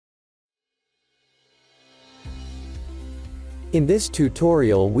In this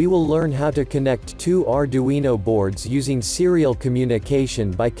tutorial we will learn how to connect two Arduino boards using serial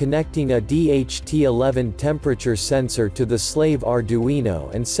communication by connecting a DHT11 temperature sensor to the Slave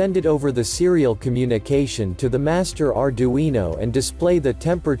Arduino and send it over the serial communication to the master Arduino and display the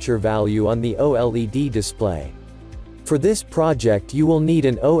temperature value on the OLED display. For this project you will need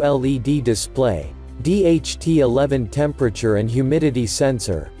an OLED display, DHT11 temperature and humidity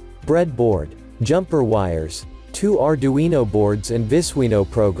sensor, breadboard, jumper wires, two Arduino boards and Visuino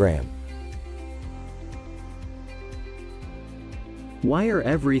program. Wire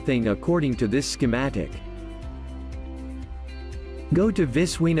everything according to this schematic. Go to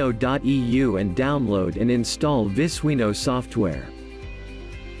visuino.eu and download and install Visuino software.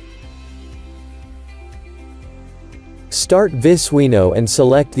 Start Visuino and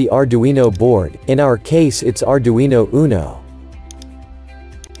select the Arduino board, in our case it's Arduino Uno.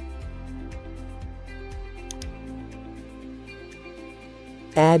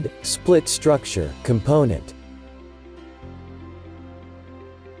 Add split structure component.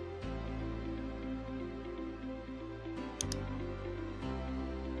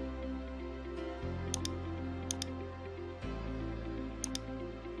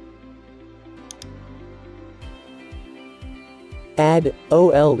 Add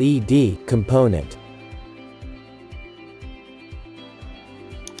OLED component.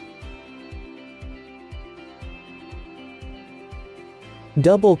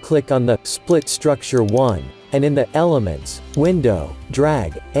 Double-click on the Split Structure 1, and in the Elements window,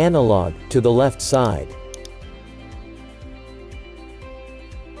 drag Analog to the left side.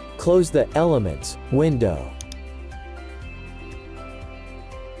 Close the Elements window.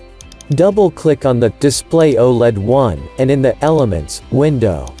 Double-click on the Display OLED 1, and in the Elements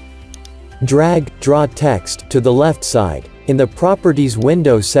window, drag Draw Text to the left side. In the Properties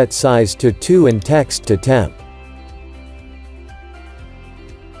window, set size to 2 and text to temp.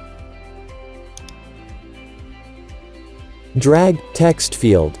 Drag Text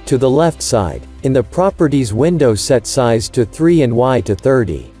Field to the left side. In the Properties window, set size to 3 and Y to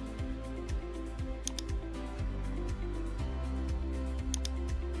 30.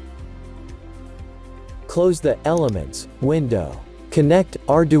 Close the Elements window. Connect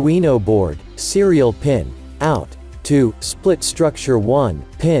Arduino board, serial pin, out, to Split Structure 1,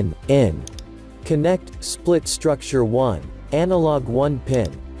 pin, in. Connect Split Structure 1, Analog 1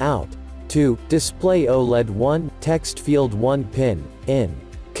 pin, out, to Display OLED 1, Text Field 1 pin, in.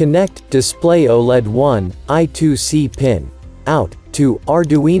 Connect Display OLED 1, I2C pin, out, to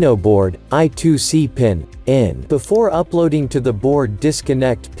Arduino board, I2C pin, in. Before uploading to the board,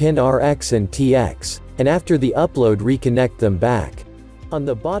 disconnect pin RX and TX, and after the upload reconnect them back. On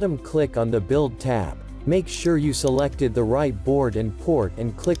the bottom, click on the Build tab. Make sure you selected the right board and port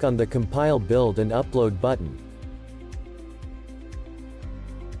and click on the Compile Build and Upload button.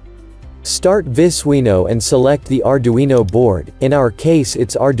 Start Visuino and select the Arduino board, in our case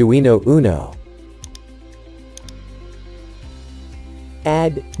it's Arduino Uno.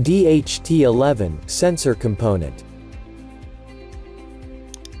 Add DHT11 sensor component.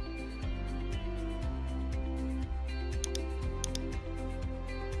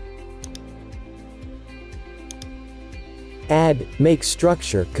 Add Make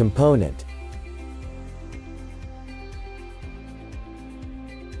Structure component.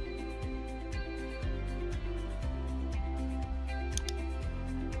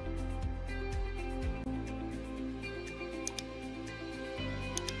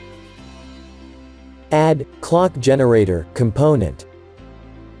 Add Clock Generator component.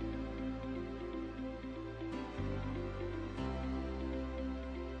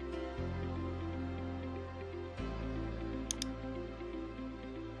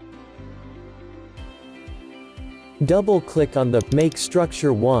 Double-click on the Make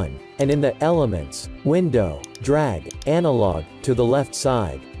Structure 1, and in the Elements window, drag Analog to the left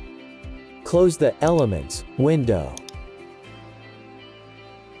side. Close the Elements window.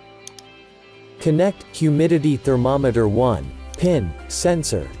 Connect Humidity Thermometer 1, pin,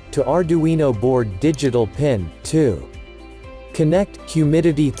 sensor, to Arduino board digital pin 2. Connect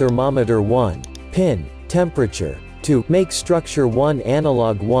Humidity Thermometer 1, pin, temperature, to Make Structure 1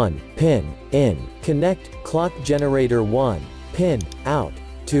 Analog 1, pin, in. Connect Clock Generator 1, pin, out,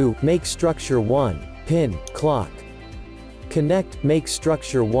 to Make Structure 1, pin, clock. Connect Make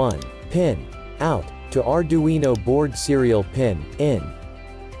Structure 1, pin, out, to Arduino board serial pin, in.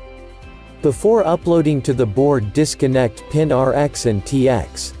 Before uploading to the board, disconnect pin RX and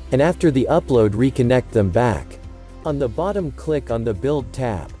TX, and after the upload reconnect them back. On the bottom, click on the Build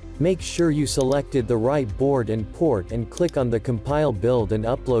tab. Make sure you selected the right board and port and click on the Compile Build and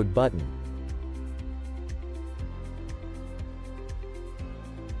Upload button.